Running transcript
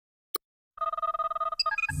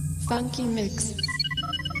Funky mix.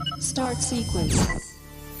 Start sequence.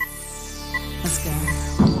 Let's go.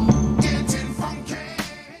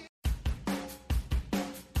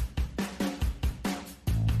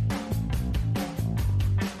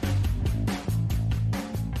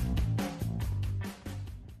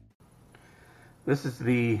 This is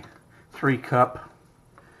the 3-cup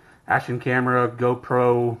action camera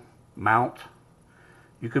GoPro mount.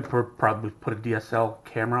 You could probably put a DSLR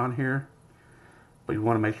camera on here, but you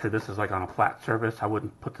want to make sure this is like on a flat surface. I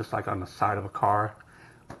wouldn't put this like on the side of a car.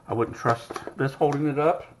 I wouldn't trust this holding it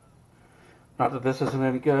up. Not that this isn't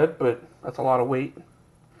any good, but that's a lot of weight.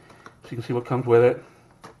 So you can see what comes with it.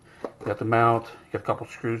 You got the mount, you got a couple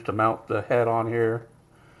screws to mount the head on here,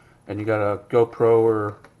 and you got a GoPro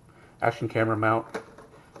or action camera mount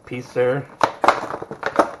piece there.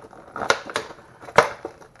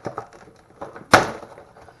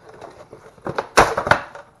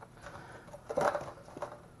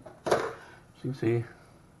 So you can see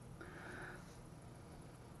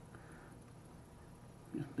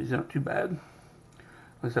these aren't too bad.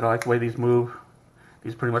 Like I said, I like the way these move.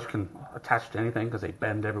 These pretty much can attach to anything because they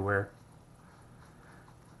bend everywhere.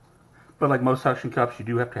 But like most suction cups, you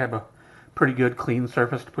do have to have a pretty good clean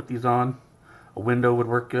surface to put these on. A window would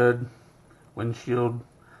work good. Windshield,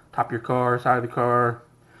 top of your car, side of the car.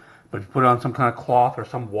 But if you put it on some kind of cloth or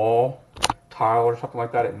some wall, tile or something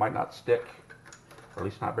like that, it might not stick. Or at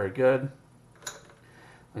least not very good.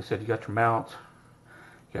 Like I said, you got your mount.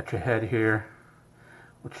 You got your head here,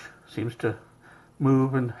 which seems to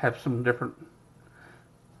move and have some different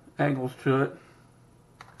angles to it.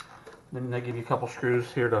 Then they give you a couple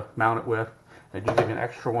screws here to mount it with. They do give you an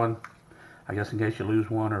extra one, I guess in case you lose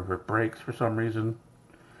one or if it breaks for some reason.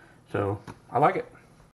 So I like it.